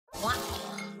What?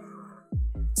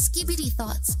 Skibidi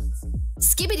thoughts.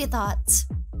 Skibidi thoughts.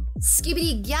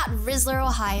 Skibidi got Rizzler,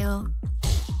 Ohio.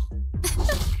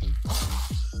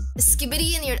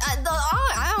 Skibidi in your...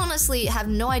 I honestly have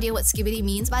no idea what skibidi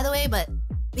means, by the way, but...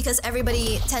 Because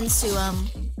everybody tends to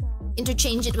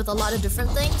interchange it with a lot of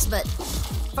different things, but...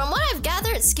 From what I've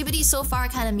gathered, skibidi so far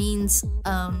kind of means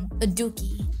a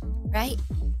dookie, right?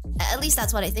 At least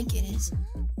that's what I think it is.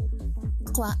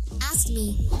 Qua asked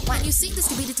me, when you sing the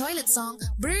skibidi toilet song,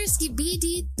 brr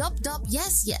skibidi dop dop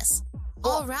yes yes.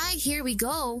 Alright, here we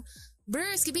go.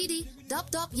 Brr skibidi dop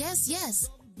dop yes yes.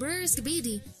 Brr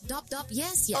skibidi dop dop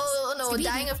yes yes. Oh no, skibidi,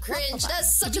 dying of cringe.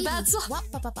 That's such skibidi, a bad song. Wap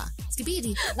pa pa pa.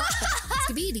 Skibidi wap pa pa.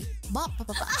 Skibidi bop pa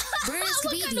pa pa. Brr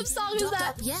skibidi. What kind of song is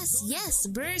that? Dop yes yes.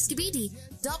 Brr skibidi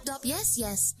dop dop yes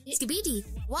yes. Skibidi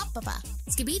wap pa pa.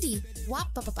 Skibidi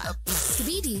wap pa pa pa.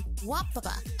 Skibidi wap pa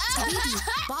pa. Skibidi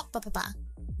bop pa pa pa.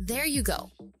 There you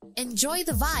go. Enjoy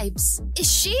the vibes. Is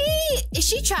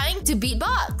she trying to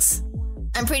beatbox?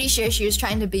 I'm pretty sure she was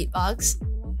trying to beatbox.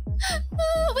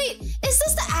 Wait, is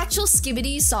this the actual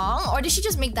skibidi song, or did she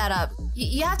just make that up?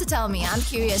 You have to tell me. I'm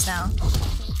curious now.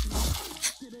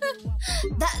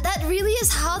 that really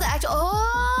is how the actual...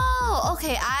 Oh,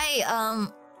 okay.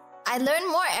 I learn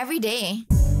more every day.